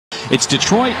It's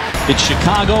Detroit, it's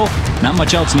Chicago, not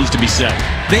much else needs to be said.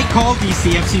 They call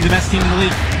DCFC the best team in the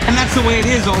league, and that's the way it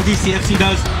is. All DCFC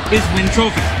does is win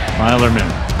trophies. Eilerman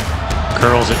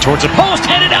curls it towards the post,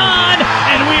 headed on,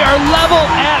 and we are level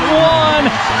at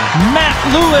one. Matt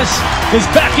Lewis is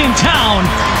back in town,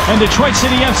 and Detroit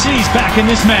City FC is back in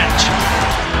this match.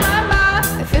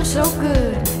 It feels so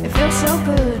good, it feels so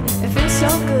good, it feels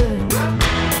so good.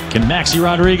 Can Maxi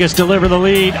Rodriguez deliver the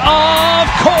lead? Of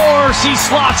course, he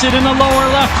slots it in the lower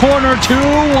left corner,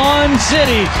 2-1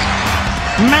 City.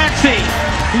 Maxi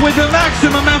with the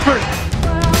maximum effort.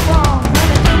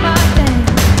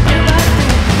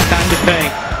 Time to pay.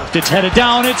 It's headed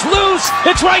down, it's loose,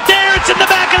 it's right there, it's in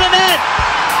the back of the net.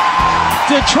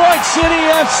 Detroit City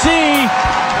FC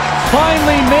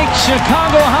finally makes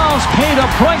Chicago House pay the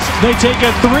price. They take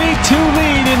a 3-2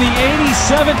 lead in the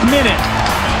 87th minute.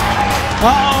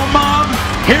 Uh-oh, Mom.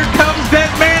 Here comes that